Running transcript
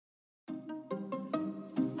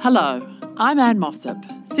Hello, I'm Anne Mossop,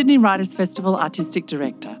 Sydney Writers' Festival Artistic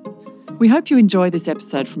Director. We hope you enjoy this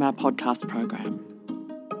episode from our podcast program.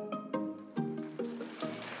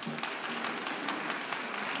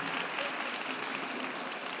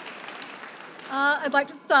 I'd like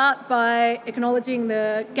to start by acknowledging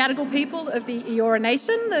the Gadigal people of the Eora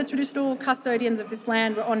Nation, the traditional custodians of this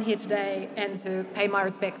land who are on here today, and to pay my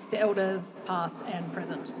respects to elders past and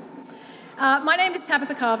present. My name is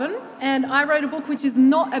Tabitha Carvan, and I wrote a book which is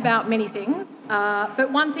not about many things,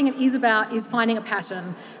 but one thing it is about is finding a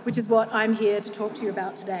passion, which is what I'm here to talk to you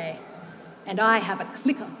about today. And I have a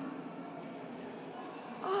clicker.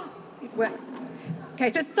 Oh, it works. Okay,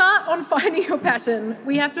 to start on finding your passion,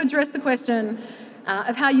 we have to address the question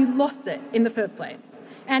of how you lost it in the first place.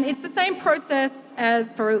 And it's the same process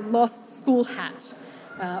as for a lost school hat.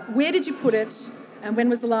 Where did you put it, and when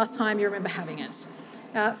was the last time you remember having it?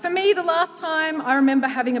 For me, the last time I remember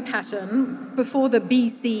having a passion, before the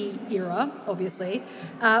BC era, obviously,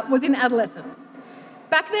 was in adolescence.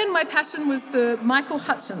 Back then, my passion was for Michael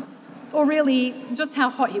Hutchence, or really, just how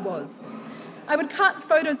hot he was. I would cut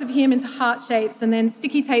photos of him into heart shapes and then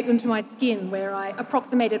sticky tape them to my skin, where I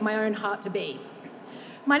approximated my own heart to be.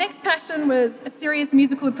 My next passion was a serious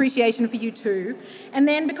musical appreciation for U2, and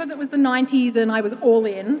then, because it was the 90s and I was all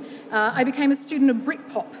in, I became a student of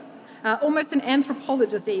Britpop. Almost an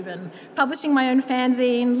anthropologist even, publishing my own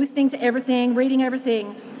fanzine, listening to everything, reading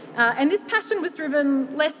everything. And this passion was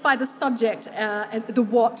driven less by the subject, the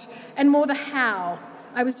what, and more the how.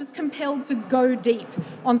 I was just compelled to go deep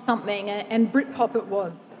on something, and Britpop it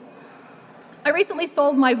was. I recently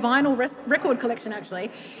sold my vinyl record collection, actually,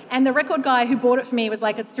 and the record guy who bought it for me was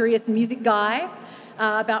like a serious music guy,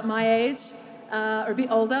 about my age. Or a bit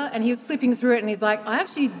older, and he was flipping through it and he's like, I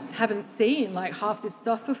actually haven't seen like half this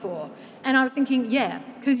stuff before. And I was thinking, yeah,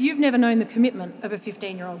 because you've never known the commitment of a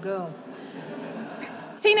 15-year-old girl.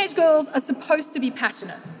 Teenage girls are supposed to be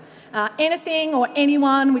passionate. Anything or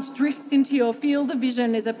anyone which drifts into your field of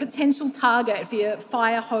vision is a potential target for your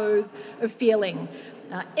fire hose of feeling.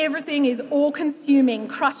 Everything is all-consuming,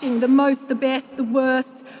 crushing, the most, the best, the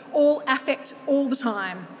worst, all affect all the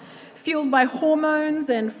time. Fueled by hormones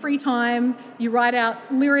and free time, you write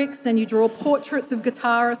out lyrics and you draw portraits of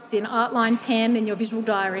guitarists in Artline pen in your visual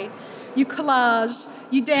diary. You collage,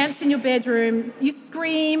 you dance in your bedroom, you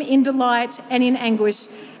scream in delight and in anguish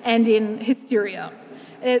and in hysteria.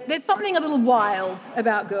 There's something a little wild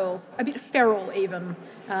about girls, a bit feral even,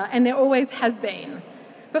 and there always has been.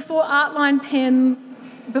 Before Artline pens,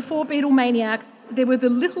 before Beatlemaniacs, there were the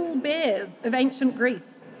little bears of ancient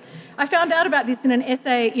Greece. I found out about this in an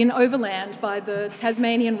essay in Overland by the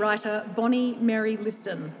Tasmanian writer Bonnie Mary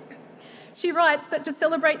Liston. She writes that to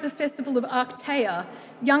celebrate the festival of Arctea,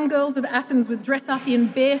 young girls of Athens would dress up in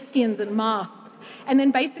bearskins and masks and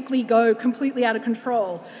then basically go completely out of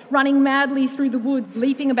control, running madly through the woods,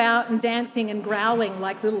 leaping about and dancing and growling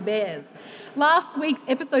like little bears. Last week's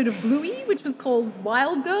episode of Bluey, which was called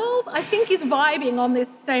Wild Girls, I think is vibing on this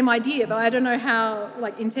same idea, but I don't know how,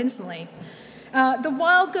 intentionally. The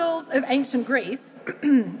wild girls of ancient Greece,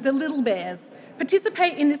 the little bears,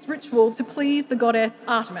 participate in this ritual to please the goddess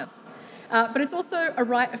Artemis. But it's also a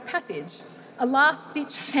rite of passage, a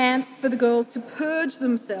last-ditch chance for the girls to purge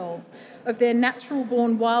themselves of their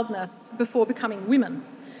natural-born wildness before becoming women.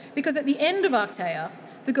 Because at the end of Arctea,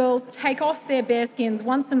 the girls take off their bearskins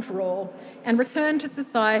once and for all and return to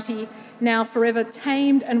society, now forever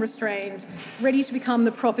tamed and restrained, ready to become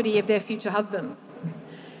the property of their future husbands.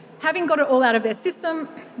 Having got it all out of their system,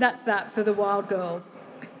 that's that for the wild girls.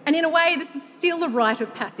 And in a way, this is still a rite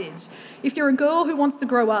of passage. If you're a girl who wants to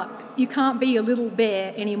grow up, you can't be a little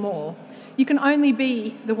bear anymore. You can only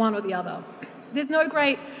be the one or the other. There's no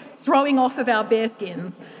great throwing off of our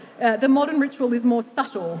bearskins. The modern ritual is more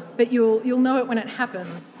subtle, but you'll know it when it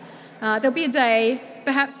happens. There'll be a day,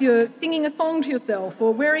 perhaps you're singing a song to yourself,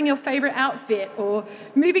 or wearing your favourite outfit, or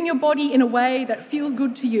moving your body in a way that feels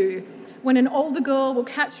good to you, when an older girl will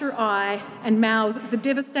catch your eye and mouth the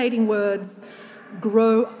devastating words,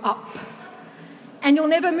 "Grow up." And you'll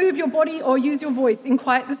never move your body or use your voice in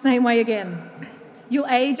quite the same way again. You'll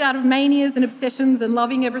age out of manias and obsessions and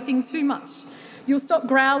loving everything too much. You'll stop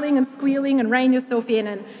growling and squealing and rein yourself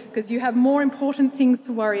in, because you have more important things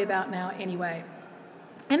to worry about now anyway.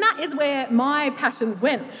 And that is where my passions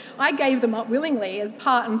went. I gave them up willingly as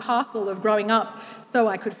part and parcel of growing up so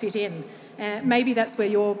I could fit in. Maybe that's where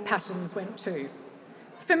your passions went too.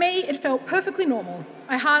 For me, it felt perfectly normal.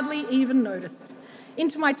 I hardly even noticed.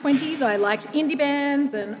 Into my 20s, I liked indie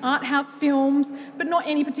bands and art house films, but not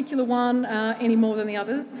any particular one any more than the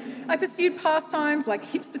others. I pursued pastimes like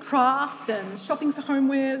hipster craft and shopping for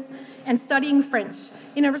homewares and studying French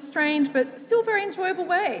in a restrained but still very enjoyable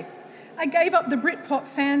way. I gave up the Britpop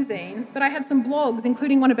fanzine, but I had some blogs,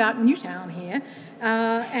 including one about Newtown here,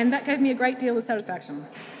 and that gave me a great deal of satisfaction.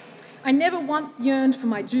 I never once yearned for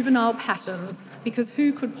my juvenile passions, because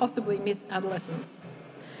who could possibly miss adolescence?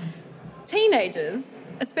 Teenagers,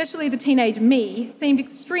 especially the teenage me, seemed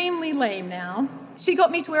extremely lame now. She got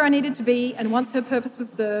me to where I needed to be, and once her purpose was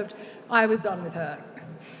served, I was done with her.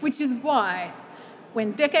 Which is why,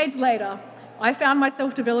 when decades later, I found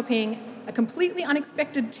myself developing a completely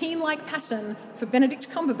unexpected teen-like passion for Benedict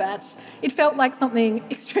Cumberbatch, it felt like something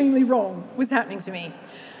extremely wrong was happening to me.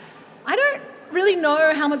 I don't really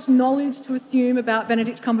know how much knowledge to assume about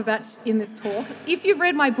Benedict Cumberbatch in this talk. If you've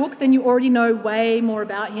read my book, then you already know way more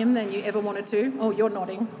about him than you ever wanted to. Oh, you're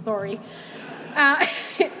nodding, sorry.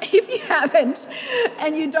 If you haven't,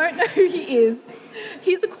 and you don't know who he is,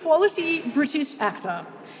 he's a quality British actor.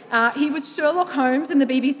 He was Sherlock Holmes in the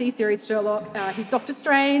BBC series Sherlock. He's Doctor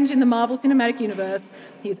Strange in the Marvel Cinematic Universe.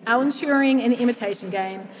 He was Alan Turing in The Imitation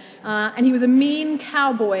Game. And he was a mean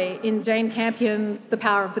cowboy in Jane Campion's The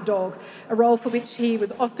Power of the Dog, a role for which he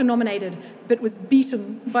was Oscar nominated but was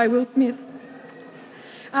beaten by Will Smith.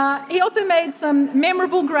 He also made some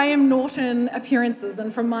memorable Graham Norton appearances,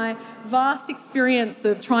 and from my vast experience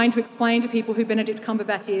of trying to explain to people who Benedict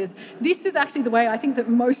Cumberbatch is, this is actually the way I think that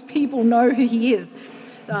most people know who he is.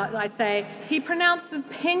 So I say, he pronounces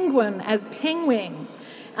penguin as penguin,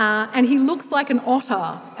 and he looks like an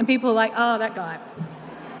otter, and people are like, oh, that guy.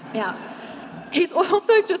 Yeah. He's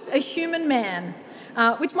also just a human man,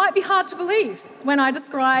 which might be hard to believe when I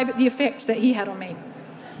describe the effect that he had on me.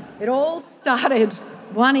 It all started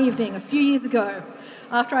one evening a few years ago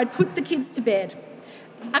after I'd put the kids to bed.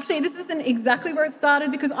 Actually, this isn't exactly where it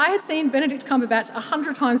started, because I had seen Benedict Cumberbatch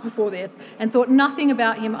 100 times before this and thought nothing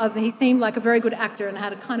about him other than he seemed like a very good actor and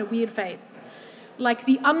had a kind of weird face. Like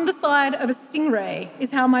the underside of a stingray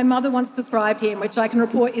is how my mother once described him, which I can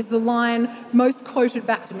report is the line most quoted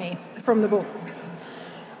back to me from the book.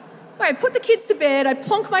 I put the kids to bed, I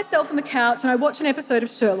plonk myself on the couch and I watch an episode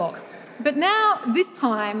of Sherlock. But now, this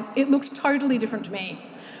time, it looked totally different to me.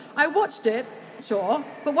 I watched it, sure,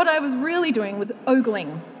 but what I was really doing was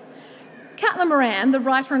ogling. Caitlin Moran, the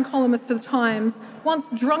writer and columnist for The Times,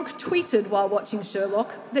 once drunk tweeted while watching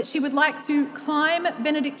Sherlock that she would like to climb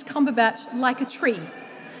Benedict Cumberbatch like a tree.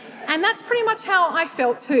 And that's pretty much how I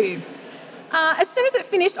felt too. As soon as it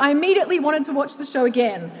finished, I immediately wanted to watch the show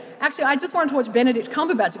again. Actually, I just wanted to watch Benedict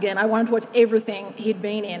Cumberbatch again. I wanted to watch everything he'd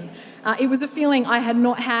been in. It was a feeling I had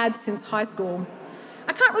not had since high school.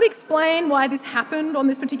 I can't really explain why this happened on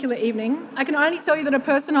this particular evening. I can only tell you that a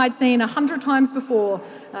person I'd seen 100 times before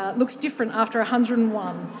looked different after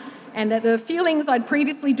 101, and that the feelings I'd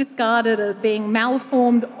previously discarded as being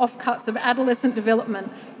malformed offcuts of adolescent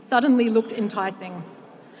development suddenly looked enticing.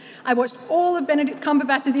 I watched all of Benedict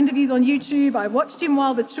Cumberbatch's interviews on YouTube. I watched him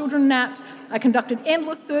while the children napped. I conducted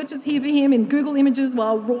endless searches here for him in Google Images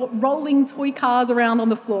while rolling toy cars around on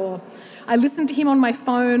the floor. I listened to him on my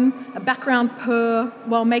phone, a background purr,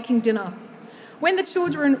 while making dinner. When the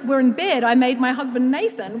children were in bed, I made my husband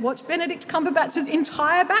Nathan watch Benedict Cumberbatch's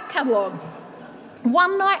entire back catalogue,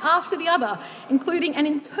 one night after the other, including an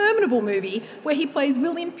interminable movie where he plays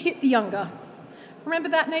William Pitt the Younger. Remember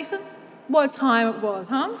that, Nathan? What a time it was,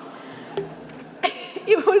 huh?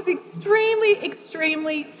 It was extremely,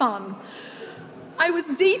 extremely fun. I was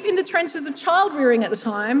deep in the trenches of child-rearing at the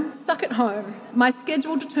time, stuck at home, my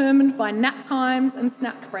schedule determined by nap times and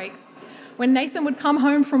snack breaks. When Nathan would come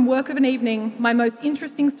home from work of an evening, my most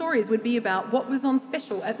interesting stories would be about what was on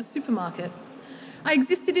special at the supermarket. I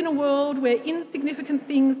existed in a world where insignificant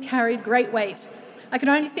things carried great weight. I could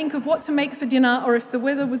only think of what to make for dinner or if the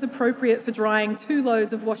weather was appropriate for drying 2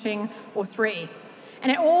 loads of washing or 3.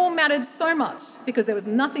 And it all mattered so much because there was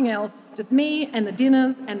nothing else, just me and the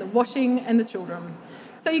dinners and the washing and the children.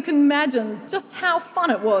 So you can imagine just how fun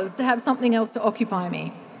it was to have something else to occupy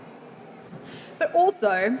me. But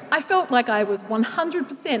also, I felt like I was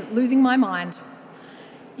 100% losing my mind.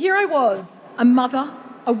 Here I was, a mother,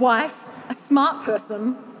 a wife, a smart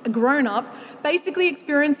person, a grown-up, basically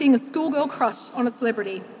experiencing a schoolgirl crush on a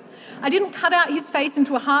celebrity. I didn't cut out his face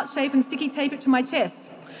into a heart shape and sticky tape it to my chest,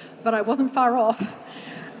 but I wasn't far off.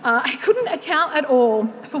 I couldn't account at all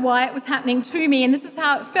for why it was happening to me, and this is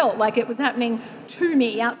how it felt, like it was happening to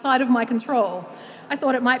me, outside of my control. I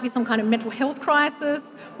thought it might be some kind of mental health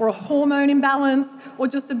crisis, or a hormone imbalance, or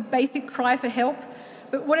just a basic cry for help.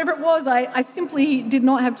 But whatever it was, I simply did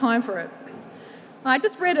not have time for it. I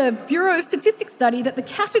just read a Bureau of Statistics study that the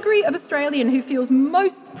category of Australian who feels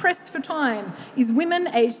most pressed for time is women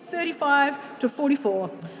aged 35 to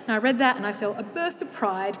 44. And I read that and I felt a burst of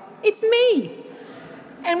pride. It's me!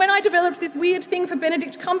 And when I developed this weird thing for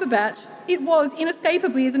Benedict Cumberbatch, it was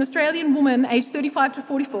inescapably as an Australian woman aged 35 to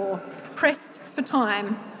 44, pressed for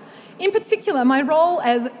time. In particular, my role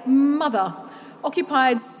as mother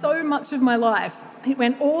occupied so much of my life. It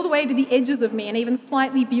went all the way to the edges of me and even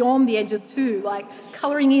slightly beyond the edges too, like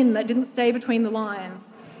colouring in that didn't stay between the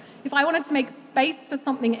lines. If I wanted to make space for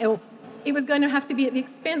something else, it was going to have to be at the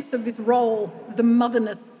expense of this role, the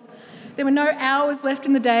motherness. There were no hours left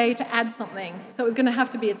in the day to add something, so it was going to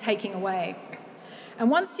have to be a taking away.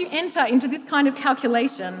 And once you enter into this kind of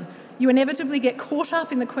calculation, you inevitably get caught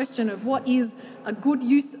up in the question of what is a good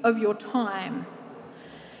use of your time.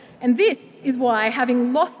 And this is why,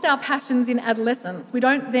 having lost our passions in adolescence, we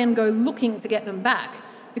don't then go looking to get them back,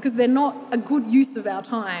 because they're not a good use of our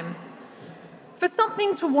time. For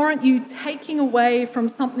something to warrant you taking away from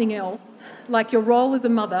something else, like your role as a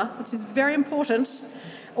mother, which is very important,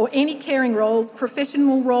 or any caring roles,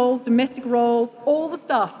 professional roles, domestic roles, all the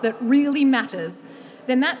stuff that really matters,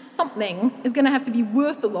 then that something is going to have to be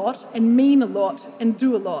worth a lot and mean a lot and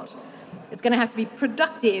do a lot. It's going to have to be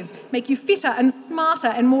productive, make you fitter and smarter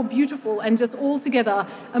and more beautiful and just altogether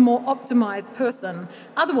a more optimised person.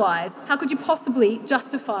 Otherwise, how could you possibly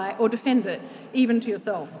justify or defend it, even to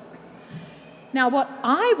yourself? Now, what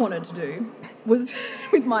I wanted to do was,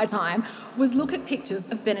 with my time, was look at pictures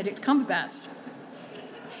of Benedict Cumberbatch.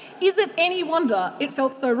 Is it any wonder it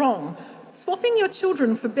felt so wrong? Swapping your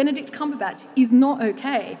children for Benedict Cumberbatch is not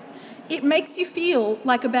okay. It makes you feel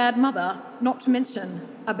like a bad mother, not to mention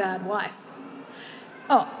a bad wife.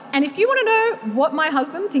 Oh, and if you want to know what my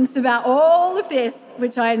husband thinks about all of this,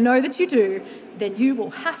 which I know that you do, then you will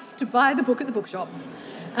have to buy the book at the bookshop.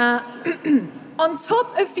 On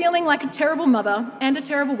top of feeling like a terrible mother and a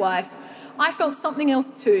terrible wife, I felt something else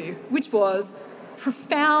too, which was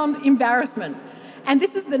profound embarrassment. And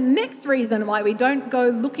this is the next reason why we don't go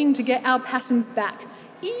looking to get our passions back,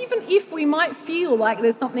 even if we might feel like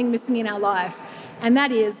there's something missing in our life. And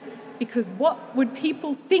that is because what would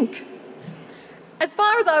people think? As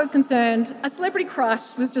far as I was concerned, a celebrity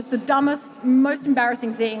crush was just the dumbest, most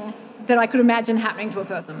embarrassing thing that I could imagine happening to a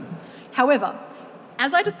person. However,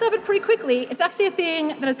 as I discovered pretty quickly, it's actually a thing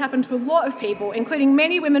that has happened to a lot of people, including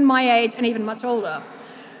many women my age and even much older.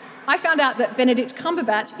 I found out that Benedict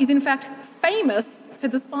Cumberbatch is in fact famous for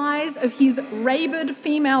the size of his rabid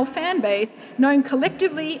female fan base, known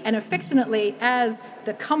collectively and affectionately as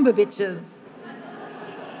the Cumberbitches.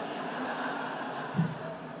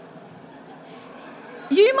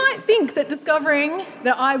 You might think that discovering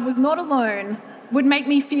that I was not alone would make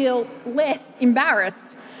me feel less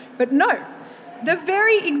embarrassed, but no. The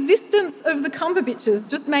very existence of the Cumberbitches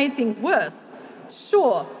just made things worse.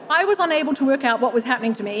 Sure, I was unable to work out what was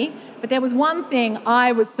happening to me, but there was one thing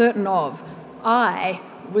I was certain of. I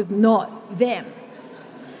was not them.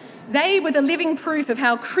 They were the living proof of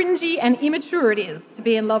how cringy and immature it is to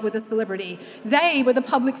be in love with a celebrity. They were the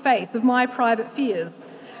public face of my private fears.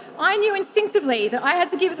 I knew instinctively that I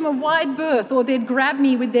had to give them a wide berth or they'd grab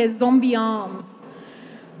me with their zombie arms.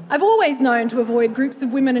 I've always known to avoid groups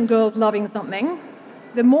of women and girls loving something.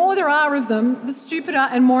 The more there are of them, the stupider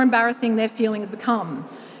and more embarrassing their feelings become.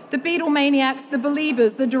 The Beatlemaniacs, the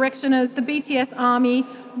Beliebers, the Directioners, the BTS army,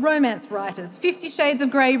 romance writers, 50 Shades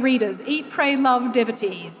of Grey readers, Eat, Pray, Love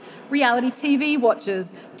devotees, reality TV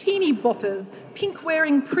watchers, teeny boppers,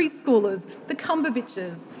 pink-wearing preschoolers, the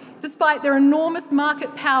Cumberbitches. Despite their enormous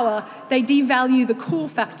market power, they devalue the cool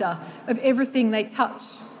factor of everything they touch.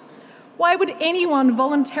 Why would anyone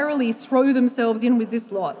voluntarily throw themselves in with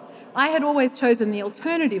this lot? I had always chosen the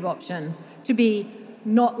alternative option, to be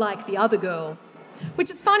not like the other girls.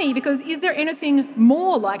 Which is funny, because is there anything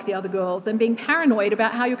more like the other girls than being paranoid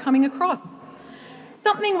about how you're coming across?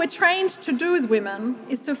 Something we're trained to do as women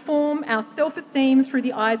is to form our self-esteem through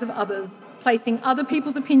the eyes of others, placing other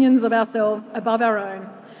people's opinions of ourselves above our own,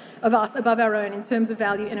 of us above our own in terms of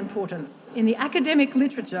value and importance. In the academic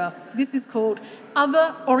literature, this is called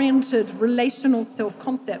other-oriented relational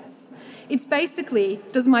self-concepts. It's basically,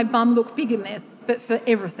 does my bum look big in this, but for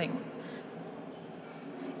everything.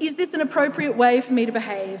 Is this an appropriate way for me to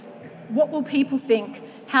behave? What will people think?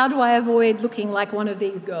 How do I avoid looking like one of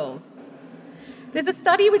these girls? There's a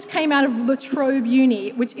study which came out of La Trobe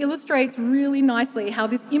Uni which illustrates really nicely how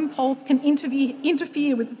this impulse can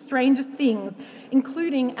interfere with the strangest things,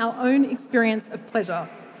 including our own experience of pleasure.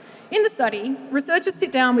 In the study, researchers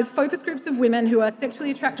sit down with focus groups of women who are sexually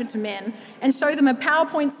attracted to men and show them a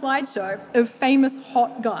PowerPoint slideshow of famous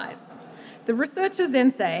hot guys. The researchers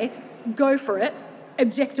then say, go for it,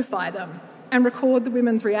 objectify them and record the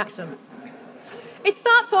women's reactions. It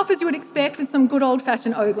starts off, as you would expect, with some good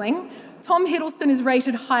old-fashioned ogling. Tom Hiddleston is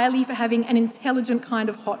rated highly for having an intelligent kind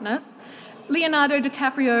of hotness. Leonardo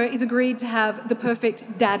DiCaprio is agreed to have the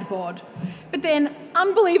perfect dad bod. But then,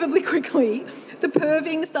 unbelievably quickly, the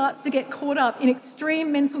perving starts to get caught up in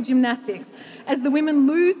extreme mental gymnastics as the women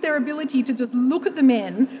lose their ability to just look at the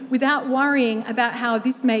men without worrying about how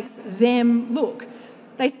this makes them look.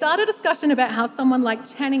 They start a discussion about how someone like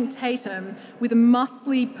Channing Tatum with a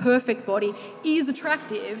muscly, perfect body is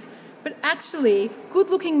attractive, but actually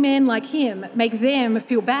good-looking men like him make them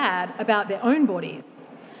feel bad about their own bodies.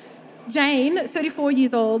 Jane, 34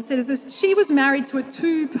 years old, says if she was married to a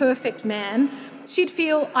too perfect man, she'd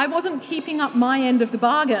feel I wasn't keeping up my end of the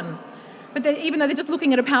bargain. But even though they're just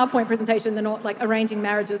looking at a PowerPoint presentation, they're not like arranging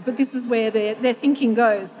marriages, but this is where their thinking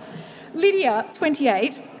goes. Lydia,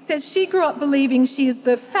 28, says she grew up believing she is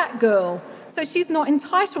the fat girl, so she's not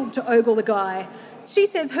entitled to ogle the guy. She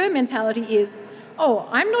says her mentality is, oh,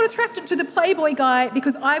 I'm not attracted to the playboy guy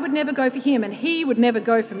because I would never go for him and he would never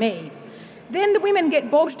go for me. Then the women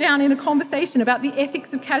get bogged down in a conversation about the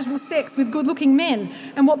ethics of casual sex with good-looking men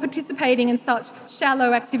and what participating in such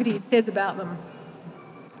shallow activities says about them.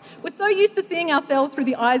 We're so used to seeing ourselves through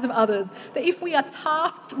the eyes of others that if we are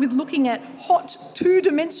tasked with looking at hot,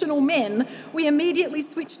 two-dimensional men, we immediately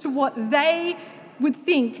switch to what they would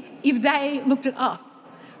think if they looked at us.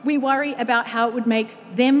 We worry about how it would make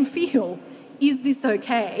them feel. Is this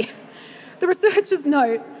okay? The researchers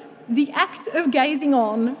note the act of gazing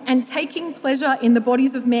on and taking pleasure in the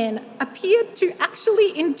bodies of men appeared to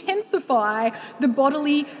actually intensify the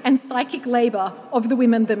bodily and psychic labour of the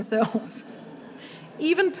women themselves.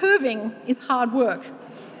 Even perving is hard work.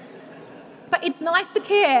 But it's nice to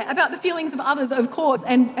care about the feelings of others, of course,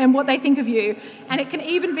 and what they think of you, and it can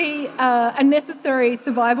even be a necessary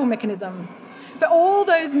survival mechanism. But all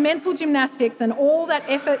those mental gymnastics and all that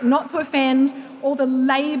effort not to offend, all the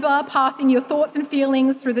labour passing your thoughts and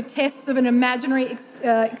feelings through the tests of an imaginary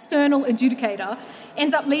external adjudicator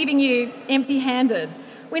ends up leaving you empty-handed.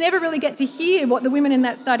 We never really get to hear what the women in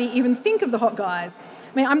that study even think of the hot guys.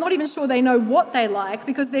 I mean, I'm not even sure they know what they like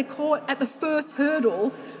because they're caught at the first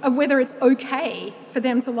hurdle of whether it's okay for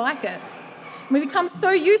them to like it. We become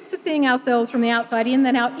so used to seeing ourselves from the outside in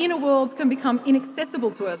that our inner worlds can become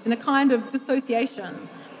inaccessible to us in a kind of dissociation.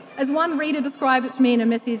 As one reader described it to me in a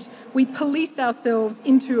message, we police ourselves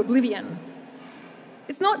into oblivion.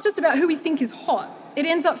 It's not just about who we think is hot. It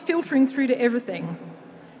ends up filtering through to everything.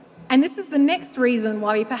 And this is the next reason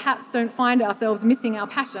why we perhaps don't find ourselves missing our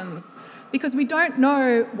passions, because we don't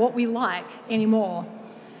know what we like anymore.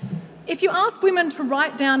 If you ask women to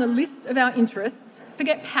write down a list of our interests,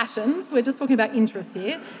 forget passions, we're just talking about interests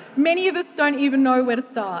here, many of us don't even know where to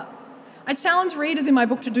start. I challenge readers in my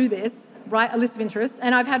book to do this, write a list of interests,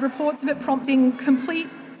 and I've had reports of it prompting complete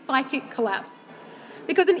psychic collapse.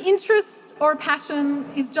 Because an interest or a passion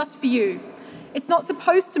is just for you. It's not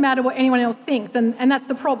supposed to matter what anyone else thinks, and that's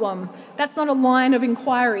the problem. That's not a line of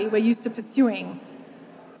inquiry we're used to pursuing.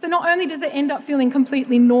 So not only does it end up feeling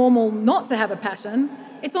completely normal not to have a passion,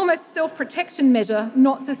 it's almost a self-protection measure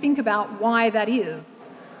not to think about why that is.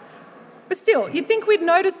 But still, you'd think we'd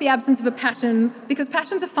notice the absence of a passion because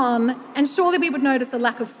passions are fun, and surely we would notice a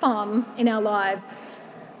lack of fun in our lives.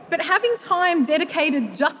 But having time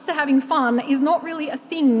dedicated just to having fun is not really a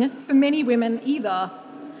thing for many women either.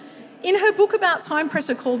 In her book about time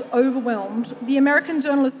pressure called Overwhelmed, the American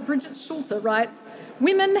journalist Bridget Schulte writes,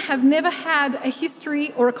 "Women have never had a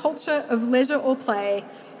history or a culture of leisure or play,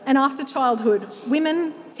 and after childhood,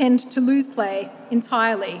 women tend to lose play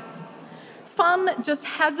entirely. Fun just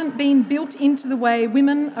hasn't been built into the way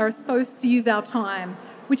women are supposed to use our time,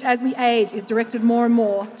 which as we age is directed more and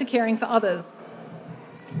more to caring for others.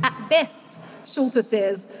 At best," Schulte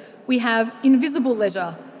says, "we have invisible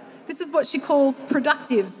leisure." This is what she calls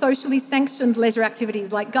productive, socially sanctioned leisure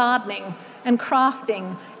activities like gardening and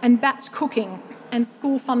crafting and batch cooking and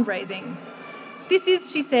school fundraising. This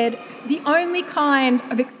is, she said, the only kind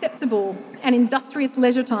of acceptable and industrious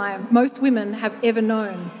leisure time most women have ever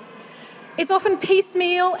known. It's often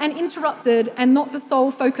piecemeal and interrupted and not the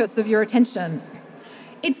sole focus of your attention.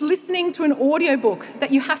 It's listening to an audiobook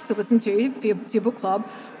that you have to listen to for your book club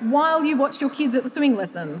while you watch your kids at the swimming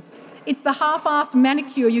lessons. It's the half-assed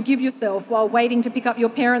manicure you give yourself while waiting to pick up your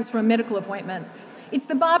parents for a medical appointment. It's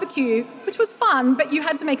the barbecue, which was fun, but you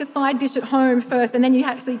had to make a side dish at home first, and then you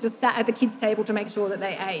actually just sat at the kids' table to make sure that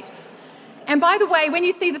they ate. And by the way, when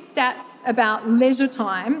you see the stats about leisure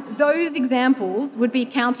time, those examples would be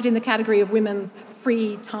counted in the category of women's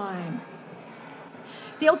free time.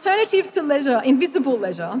 The alternative to leisure, invisible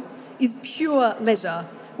leisure, is pure leisure,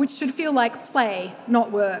 which should feel like play,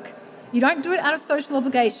 not work. You don't do it out of social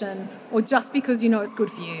obligation or just because you know it's good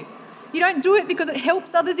for you. You don't do it because it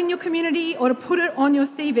helps others in your community or to put it on your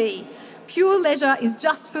CV. Pure leisure is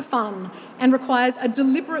just for fun and requires a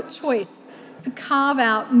deliberate choice to carve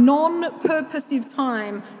out non-purposive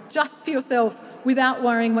time just for yourself without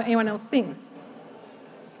worrying what anyone else thinks.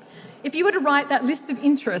 If you were to write that list of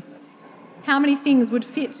interests, how many things would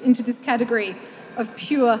fit into this category of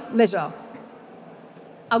pure leisure?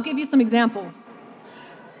 I'll give you some examples.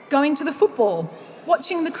 Going to the football,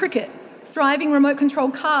 watching the cricket, driving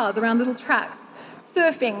remote-controlled cars around little tracks,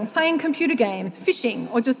 surfing, playing computer games, fishing,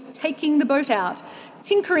 or just taking the boat out,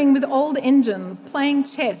 tinkering with old engines, playing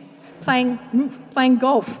chess, playing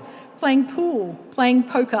golf, playing pool, playing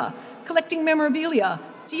poker, collecting memorabilia,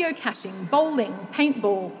 geocaching, bowling,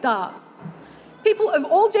 paintball, darts. People of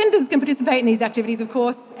all genders can participate in these activities, of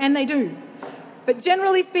course, and they do. But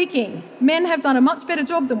generally speaking, men have done a much better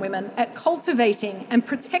job than women at cultivating and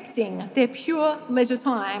protecting their pure leisure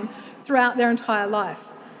time throughout their entire life.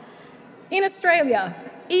 In Australia,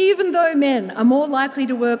 even though men are more likely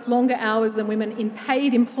to work longer hours than women in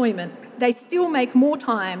paid employment, they still make more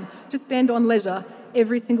time to spend on leisure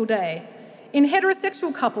every single day. In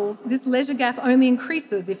heterosexual couples, this leisure gap only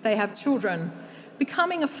increases if they have children.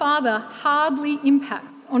 Becoming a father hardly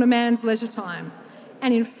impacts on a man's leisure time.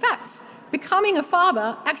 And in fact, becoming a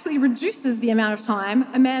father actually reduces the amount of time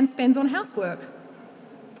a man spends on housework.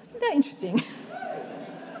 Isn't that interesting?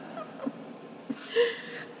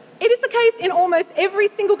 It is the case in almost every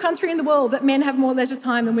single country in the world that men have more leisure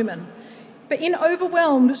time than women. But in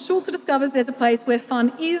Overwhelmed, Schulte discovers there's a place where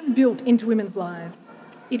fun is built into women's lives.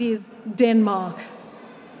 It is Denmark.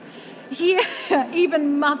 Here,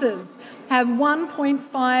 even mothers have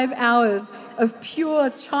 1.5 hours of pure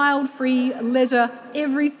child-free leisure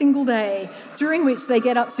every single day, during which they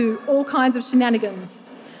get up to all kinds of shenanigans.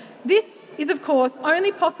 This is, of course,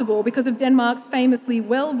 only possible because of Denmark's famously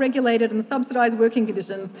well-regulated and subsidised working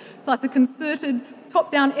conditions, plus a concerted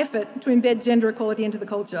top-down effort to embed gender equality into the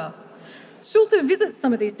culture. Schulte visits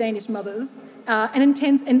some of these Danish mothers and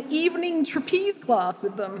attends an evening trapeze class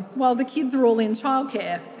with them while the kids are all in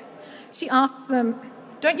childcare. She asks them,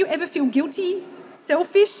 "Don't you ever feel guilty,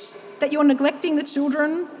 selfish, that you're neglecting the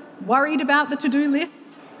children, worried about the to-do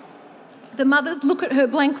list?" The mothers look at her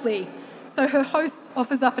blankly, so her host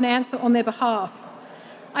offers up an answer on their behalf.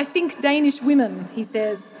 "I think Danish women," he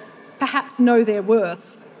says, "perhaps know their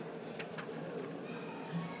worth."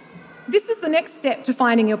 This is the next step to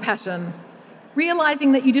finding your passion,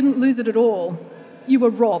 realising that you didn't lose it at all. You were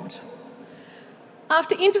robbed.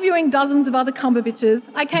 After interviewing dozens of other Cumberbatches,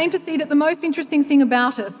 I came to see that the most interesting thing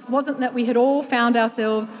about us wasn't that we had all found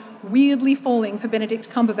ourselves weirdly falling for Benedict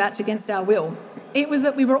Cumberbatch against our will. It was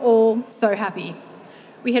that we were all so happy.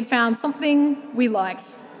 We had found something we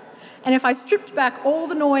liked. And if I stripped back all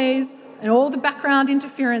the noise and all the background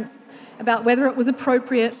interference about whether it was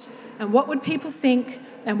appropriate and what would people think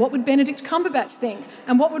and what would Benedict Cumberbatch think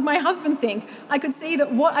and what would my husband think, I could see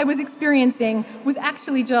that what I was experiencing was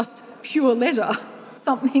actually just pure leisure,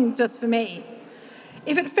 something just for me.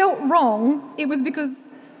 If it felt wrong, it was because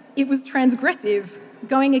it was transgressive,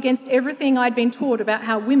 going against everything I'd been taught about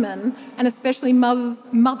how women, and especially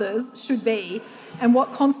mothers should be, and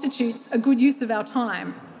what constitutes a good use of our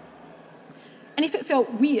time. And if it felt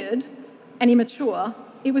weird and immature,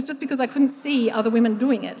 it was just because I couldn't see other women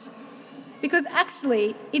doing it. Because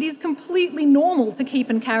actually, it is completely normal to keep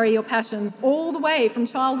and carry your passions all the way from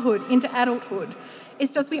childhood into adulthood.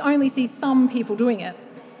 It's just we only see some people doing it.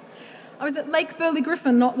 I was at Lake Burley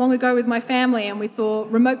Griffin not long ago with my family, and we saw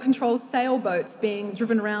remote-control sailboats being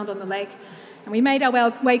driven around on the lake. And we made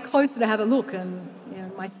our way closer to have a look, and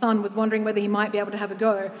my son was wondering whether he might be able to have a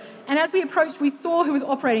go. And as we approached, we saw who was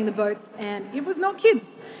operating the boats, and it was not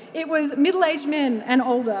kids. It was middle-aged men and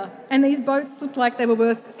older, and these boats looked like they were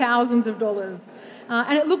worth thousands of dollars.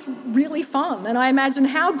 And it looked really fun, and I imagine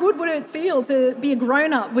how good would it feel to be a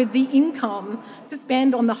grown-up with the income to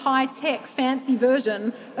spend on the high-tech, fancy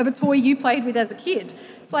version of a toy you played with as a kid.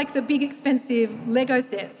 It's like the big, expensive Lego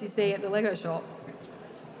sets you see at the Lego shop.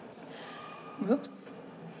 Whoops.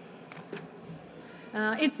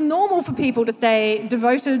 It's normal for people to stay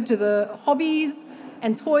devoted to the hobbies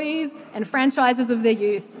and toys and franchises of their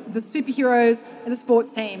youth, the superheroes and the sports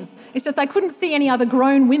teams. It's just I couldn't see any other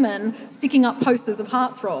grown women sticking up posters of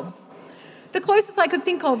heartthrobs. The closest I could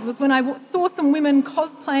think of was when I saw some women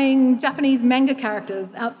cosplaying Japanese manga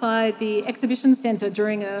characters outside the exhibition centre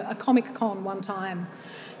during a Comic Con one time.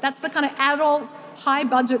 That's the kind of adult,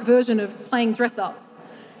 high-budget version of playing dress-ups.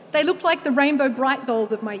 They looked like the Rainbow Bright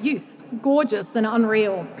dolls of my youth, gorgeous and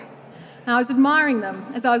unreal. And I was admiring them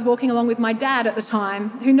as I was walking along with my dad at the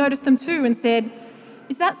time, who noticed them too and said,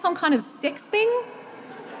 "Is that some kind of sex thing?"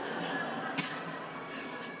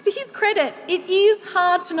 To his credit, it is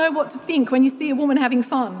hard to know what to think when you see a woman having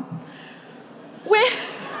fun.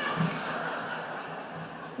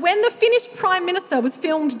 When the Finnish Prime Minister was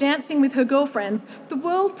filmed dancing with her girlfriends, the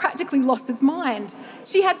world practically lost its mind.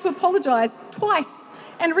 She had to apologise twice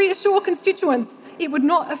and reassure constituents it would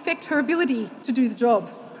not affect her ability to do the job.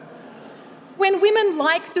 When women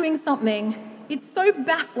like doing something, it's so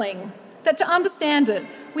baffling that to understand it,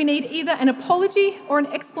 we need either an apology or an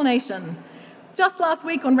explanation. Just last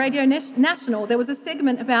week on Radio National, there was a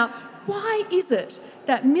segment about why is it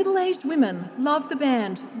that middle-aged women love the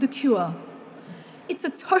band The Cure. It's a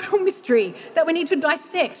total mystery that we need to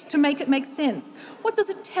dissect to make it make sense. What does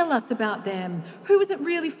it tell us about them? Who is it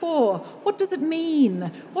really for? What does it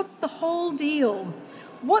mean? What's the whole deal?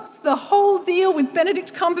 What's the whole deal with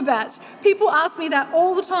Benedict Cumberbatch? People ask me that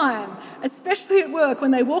all the time, especially at work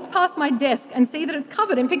when they walk past my desk and see that it's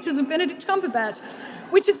covered in pictures of Benedict Cumberbatch,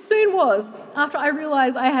 which it soon was after I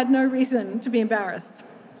realised I had no reason to be embarrassed.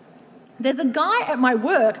 There's a guy at my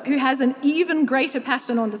work who has an even greater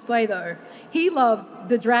passion on display, though. He loves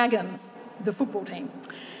the Dragons, the football team.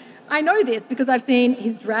 I know this because I've seen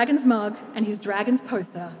his Dragons mug and his Dragons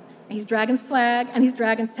poster, and his Dragons flag and his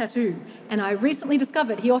Dragons tattoo. And I recently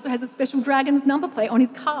discovered he also has a special Dragons number plate on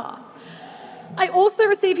his car. I also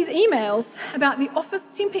receive his emails about the office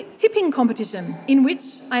tipping competition, in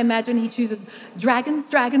which I imagine he chooses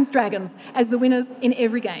Dragons, Dragons, Dragons as the winners in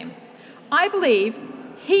every game. I believe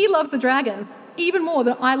he loves the Dragons even more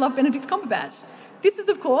than I love Benedict Cumberbatch. This is,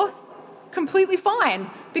 of course, completely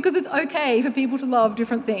fine because it's okay for people to love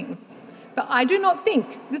different things. But I do not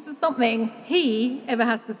think this is something he ever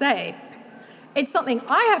has to say. It's something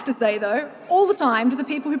I have to say, though, all the time to the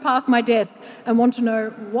people who pass my desk and want to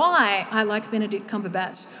know why I like Benedict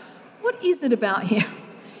Cumberbatch. What is it about him?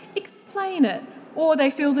 Explain it. Or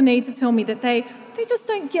they feel the need to tell me that they just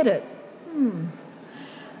don't get it.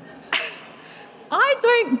 I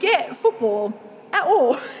don't get football at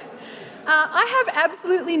all. I have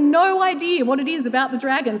absolutely no idea what it is about the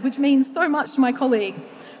Dragons, which means so much to my colleague.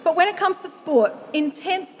 But when it comes to sport,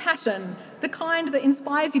 intense passion, the kind that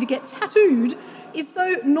inspires you to get tattooed, is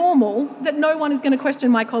so normal that no one is going to question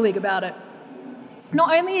my colleague about it.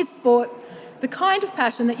 Not only is sport the kind of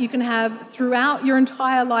passion that you can have throughout your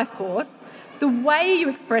entire life course, the way you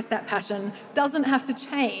express that passion doesn't have to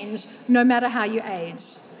change no matter how you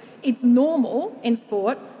age. It's normal in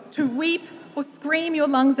sport to weep or scream your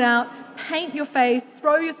lungs out, paint your face,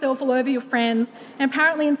 throw yourself all over your friends, and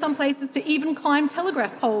apparently in some places to even climb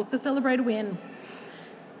telegraph poles to celebrate a win.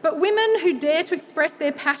 But women who dare to express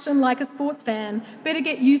their passion like a sports fan better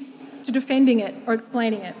get used to defending it or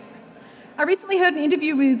explaining it. I recently heard an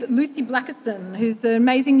interview with Lucy Blackiston, who's an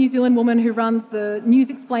amazing New Zealand woman who runs the news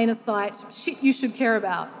explainer site Shit You Should Care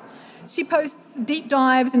About. She posts deep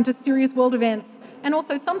dives into serious world events, and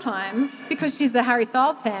also sometimes, because she's a Harry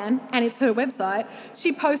Styles fan and it's her website,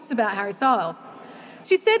 she posts about Harry Styles.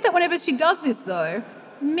 She said that whenever she does this, though,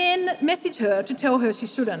 men message her to tell her she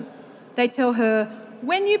shouldn't. They tell her,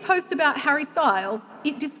 when you post about Harry Styles,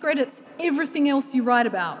 it discredits everything else you write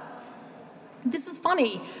about. This is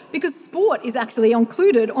funny because sport is actually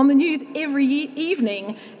included on the news every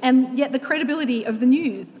evening, and yet the credibility of the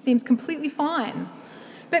news seems completely fine.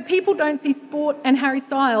 But people don't see sport and Harry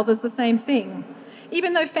Styles as the same thing.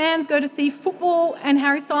 Even though fans go to see football and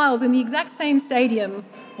Harry Styles in the exact same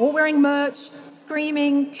stadiums, all wearing merch,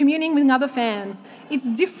 screaming, communing with other fans, it's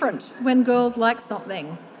different when girls like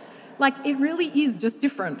something. Like, it really is just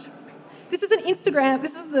different. This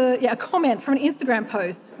is a comment from an Instagram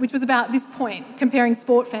post, which was about this point, comparing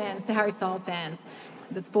sport fans to Harry Styles fans.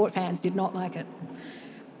 The sport fans did not like it.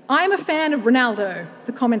 I'm a fan of Ronaldo,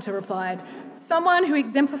 the commenter replied. Someone who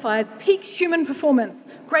exemplifies peak human performance,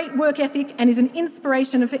 great work ethic, and is an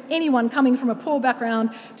inspiration for anyone coming from a poor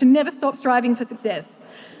background to never stop striving for success.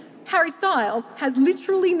 Harry Styles has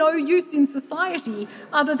literally no use in society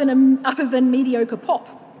other than mediocre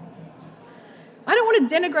pop. I don't want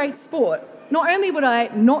to denigrate sport. Not only would I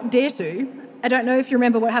not dare to, I don't know if you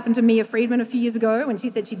remember what happened to Mia Friedman a few years ago when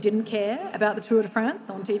she said she didn't care about the Tour de France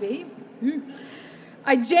on TV.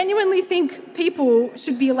 I genuinely think people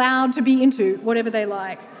should be allowed to be into whatever they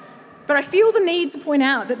like. But I feel the need to point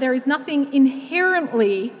out that there is nothing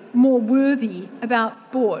inherently more worthy about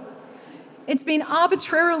sport. It's been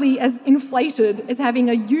arbitrarily as inflated as having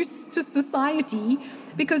a use to society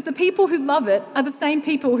because the people who love it are the same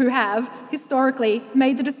people who have, historically,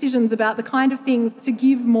 made the decisions about the kind of things to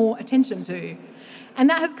give more attention to. And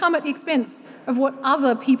that has come at the expense of what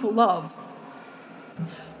other people love.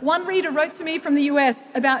 One reader wrote to me from the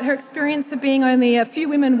US about her experience of being only a few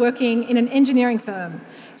women working in an engineering firm.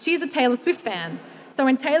 She's a Taylor Swift fan. So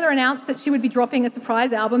when Taylor announced that she would be dropping a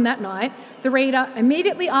surprise album that night, the reader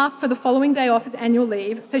immediately asked for the following day off as annual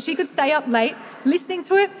leave so she could stay up late listening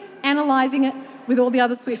to it, analysing it with all the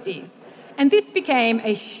other Swifties. And this became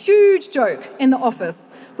a huge joke in the office,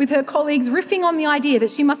 with her colleagues riffing on the idea that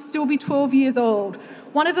she must still be 12 years old.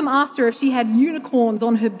 One of them asked her if she had unicorns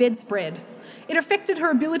on her bedspread. It affected her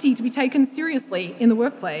ability to be taken seriously in the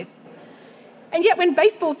workplace. And yet when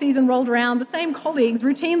baseball season rolled around, the same colleagues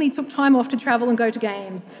routinely took time off to travel and go to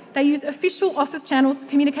games. They used official office channels to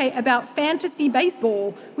communicate about fantasy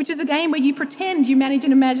baseball, which is a game where you pretend you manage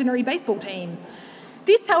an imaginary baseball team.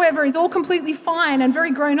 This, however, is all completely fine and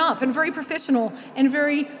very grown up and very professional and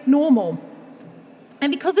very normal.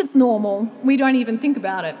 And because it's normal, we don't even think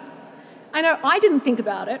about it. I know I didn't think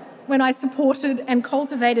about it when I supported and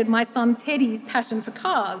cultivated my son Teddy's passion for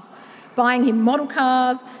cars, buying him model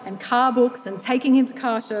cars and car books and taking him to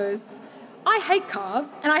car shows. I hate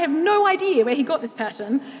cars, and I have no idea where he got this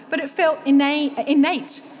passion, but it felt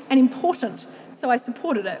innate and important, so I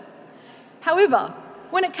supported it. However,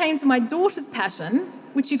 when it came to my daughter's passion,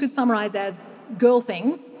 which you could summarise as girl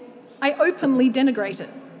things, I openly denigrated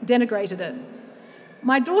it.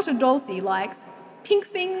 My daughter Dulcie likes pink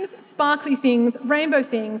things, sparkly things, rainbow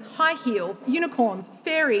things, high heels, unicorns,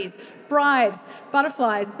 fairies, brides,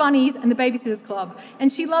 butterflies, bunnies, and the Babysitters Club.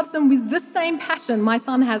 And she loves them with the same passion my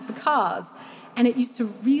son has for cars. And it used to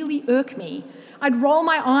really irk me. I'd roll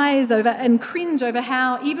my eyes over and cringe over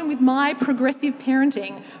how, even with my progressive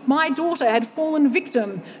parenting, my daughter had fallen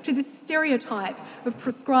victim to this stereotype of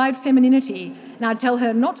prescribed femininity. And I'd tell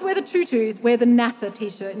her not to wear the tutus, wear the NASA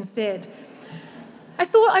t-shirt instead. I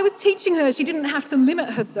thought I was teaching her she didn't have to limit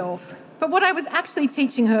herself. But what I was actually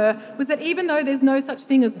teaching her was that even though there's no such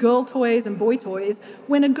thing as girl toys and boy toys,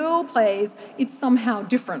 when a girl plays, it's somehow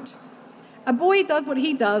different. A boy does what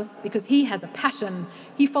he does because he has a passion.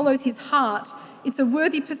 He follows his heart. It's a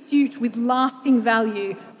worthy pursuit with lasting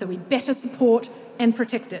value, so we better support and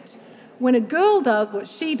protect it. When a girl does what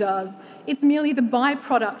she does, it's merely the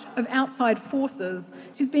byproduct of outside forces.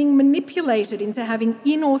 She's being manipulated into having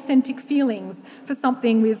inauthentic feelings for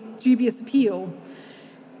something with dubious appeal.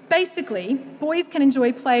 Basically, boys can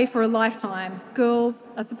enjoy play for a lifetime. Girls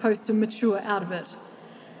are supposed to mature out of it.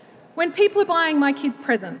 When people are buying my kids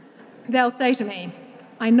presents, they'll say to me,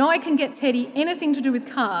 I know I can get Teddy anything to do with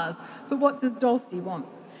cars, but what does Dulcie want?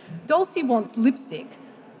 Dulcie wants lipstick.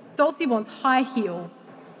 Dulcie wants high heels.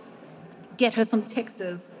 Get her some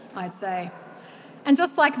texters, I'd say. And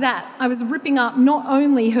just like that, I was ripping up not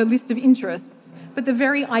only her list of interests, but the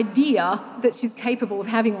very idea that she's capable of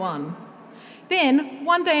having one. Then,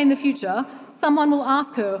 one day in the future, someone will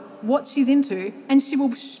ask her what she's into, and she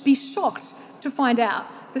will be shocked to find out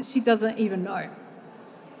that she doesn't even know.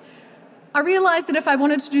 I realised that if I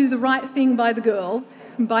wanted to do the right thing by the girls,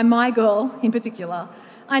 by my girl in particular,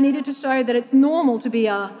 I needed to show that it's normal to be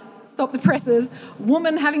a, stop the presses,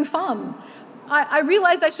 woman having fun. I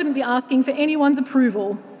realised I shouldn't be asking for anyone's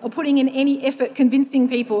approval or putting in any effort convincing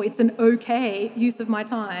people it's an okay use of my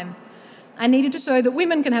time. I needed to show that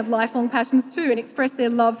women can have lifelong passions too and express their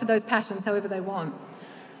love for those passions however they want.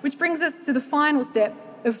 Which brings us to the final step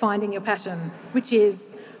of finding your passion, which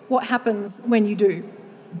is what happens when you do.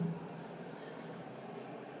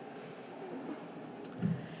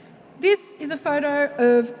 This is a photo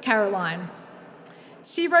of Caroline.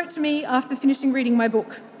 She wrote to me after finishing reading my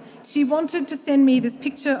book. She wanted to send me this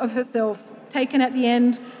picture of herself taken at the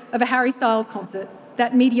end of a Harry Styles concert,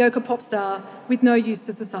 that mediocre pop star with no use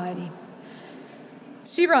to society.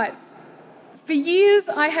 She writes, for years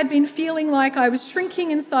I had been feeling like I was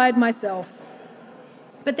shrinking inside myself.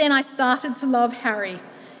 But then I started to love Harry,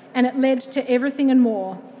 and it led to everything and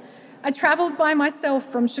more. I travelled by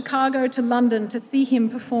myself from Chicago to London to see him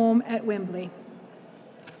perform at Wembley.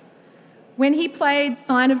 When he played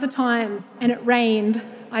Sign of the Times and it rained,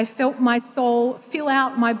 I felt my soul fill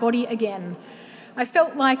out my body again. I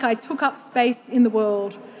felt like I took up space in the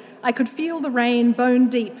world. I could feel the rain bone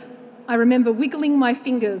deep. I remember wiggling my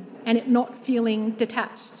fingers and it not feeling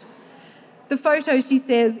detached. The photo, she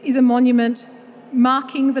says, is a monument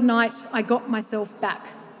marking the night I got myself back.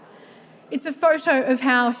 It's a photo of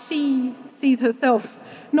how she sees herself,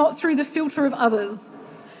 not through the filter of others.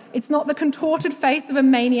 It's not the contorted face of a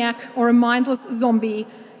maniac or a mindless zombie.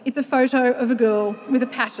 It's a photo of a girl with a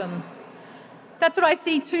passion. That's what I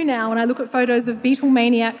see too now when I look at photos of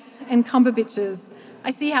Beatlemaniacs and Cumberbatches.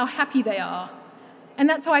 I see how happy they are. And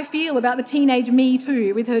that's how I feel about the teenage me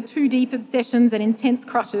too, with her too deep obsessions and intense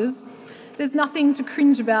crushes. There's nothing to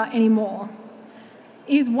cringe about anymore.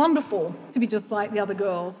 It is wonderful to be just like the other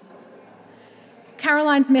girls.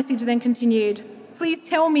 Caroline's message then continued, please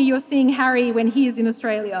tell me you're seeing Harry when he is in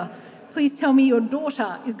Australia. Please tell me your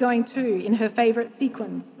daughter is going too in her favourite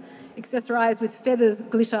sequins, accessorised with feathers,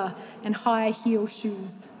 glitter and high heel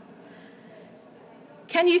shoes.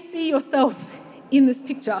 Can you see yourself in this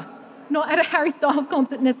picture? Not at a Harry Styles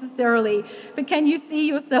concert necessarily, but can you see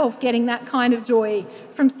yourself getting that kind of joy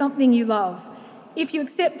from something you love? If you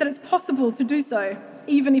accept that it's possible to do so,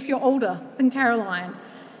 even if you're older than Caroline.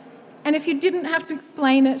 And if you didn't have to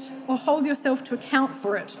explain it or hold yourself to account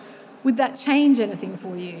for it, would that change anything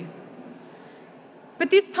for you? But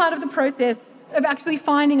this part of the process of actually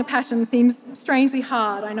finding a passion seems strangely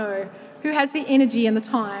hard, I know. Who has the energy and the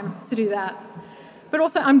time to do that? But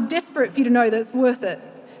also, I'm desperate for you to know that it's worth it,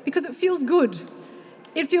 because it feels good.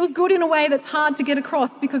 It feels good in a way that's hard to get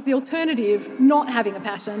across, because the alternative, not having a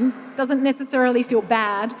passion, doesn't necessarily feel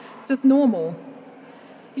bad, just normal.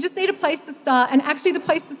 You just need a place to start, and actually the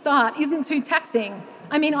place to start isn't too taxing.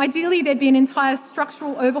 I mean, ideally there'd be an entire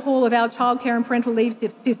structural overhaul of our childcare and parental leave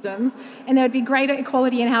systems, and there would be greater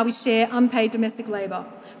equality in how we share unpaid domestic labour.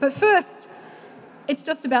 But first, it's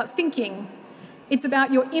just about thinking. It's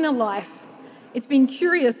about your inner life. It's being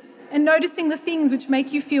curious and noticing the things which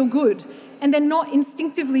make you feel good, and then not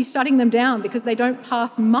instinctively shutting them down because they don't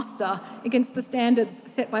pass muster against the standards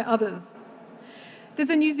set by others. There's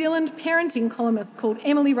a New Zealand parenting columnist called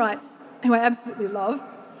Emily Wrights, who I absolutely love,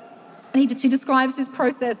 and she describes this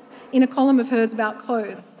process in a column of hers about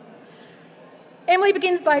clothes. Emily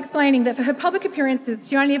begins by explaining that for her public appearances,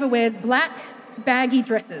 she only ever wears black, baggy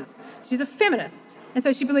dresses. She's a feminist, and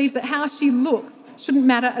so she believes that how she looks shouldn't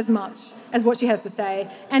matter as much as what she has to say.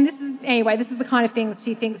 And this is the kind of things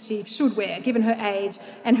she thinks she should wear, given her age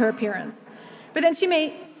and her appearance. But then she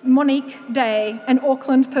meets Monique Day, an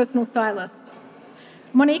Auckland personal stylist.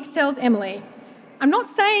 Monique tells Emily, I'm not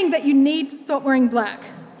saying that you need to stop wearing black.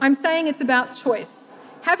 I'm saying it's about choice.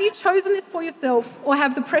 Have you chosen this for yourself, or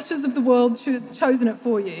have the pressures of the world chosen it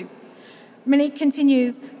for you? Monique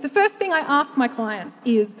continues, the first thing I ask my clients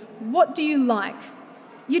is, what do you like?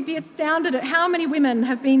 You'd be astounded at how many women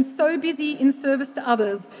have been so busy in service to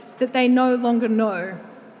others that they no longer know.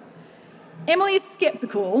 Emily is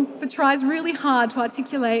sceptical, but tries really hard to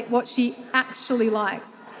articulate what she actually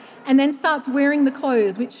likes, and then starts wearing the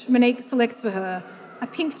clothes which Monique selects for her. A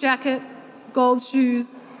pink jacket, gold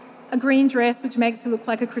shoes, a green dress which makes her look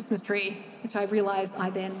like a Christmas tree, which I realised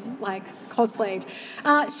I then, cosplayed.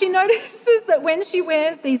 She notices that when she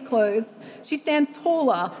wears these clothes, she stands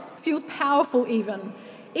taller, feels powerful even.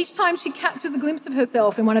 Each time she catches a glimpse of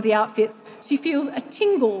herself in one of the outfits, she feels a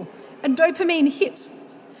tingle, a dopamine hit.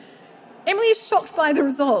 Emily is shocked by the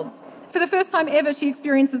results. For the first time ever, she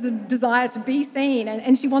experiences a desire to be seen,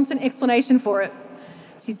 and she wants an explanation for it.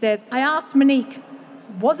 She says, I asked Monique,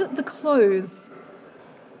 was it the clothes?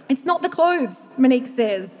 It's not the clothes, Monique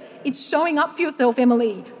says. It's showing up for yourself,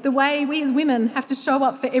 Emily, the way we as women have to show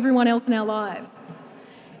up for everyone else in our lives.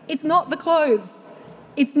 It's not the clothes.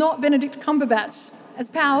 It's not Benedict Cumberbatch, as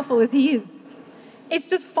powerful as he is. It's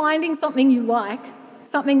just finding something you like,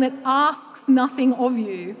 something that asks nothing of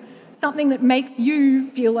you, something that makes you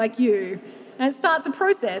feel like you. And it starts a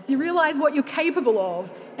process. You realise what you're capable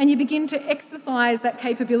of, and you begin to exercise that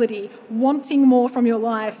capability, wanting more from your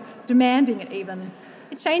life, demanding it even.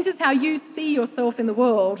 It changes how you see yourself in the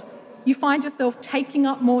world. You find yourself taking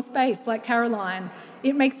up more space, like Caroline.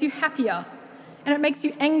 It makes you happier. And it makes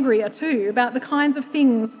you angrier too about the kinds of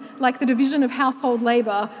things like the division of household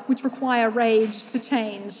labour which require rage to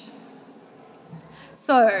change.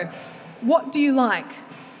 So, what do you like?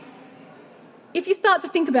 If you start to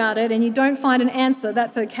think about it and you don't find an answer,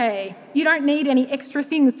 that's okay. You don't need any extra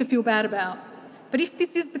things to feel bad about. But if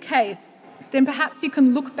this is the case, then perhaps you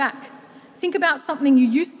can look back. Think about something you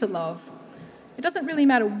used to love. It doesn't really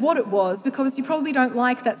matter what it was, because you probably don't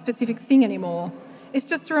like that specific thing anymore. It's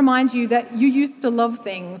just to remind you that you used to love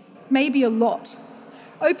things, maybe a lot.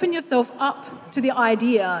 Open yourself up to the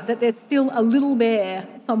idea that there's still a little bear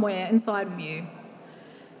somewhere inside of you.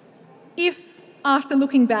 If, after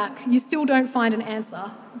looking back, you still don't find an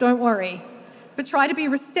answer, don't worry. But try to be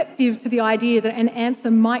receptive to the idea that an answer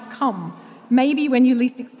might come, maybe when you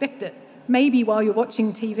least expect it, maybe while you're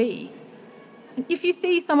watching TV. And if you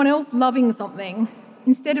see someone else loving something,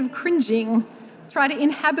 instead of cringing, try to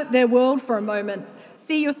inhabit their world for a moment.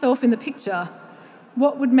 See yourself in the picture.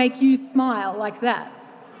 What would make you smile like that?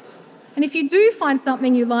 And if you do find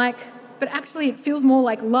something you like, but actually it feels more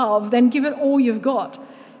like love, then give it all you've got.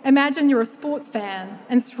 Imagine you're a sports fan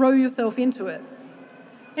and throw yourself into it.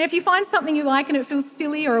 And if you find something you like and it feels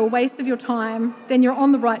silly or a waste of your time, then you're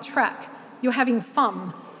on the right track. You're having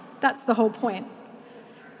fun. That's the whole point.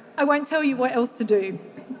 I won't tell you what else to do.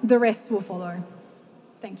 The rest will follow.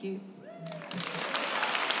 Thank you.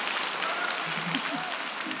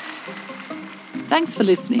 Thanks for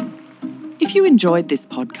listening. If you enjoyed this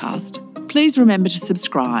podcast, please remember to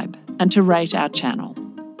subscribe and to rate our channel.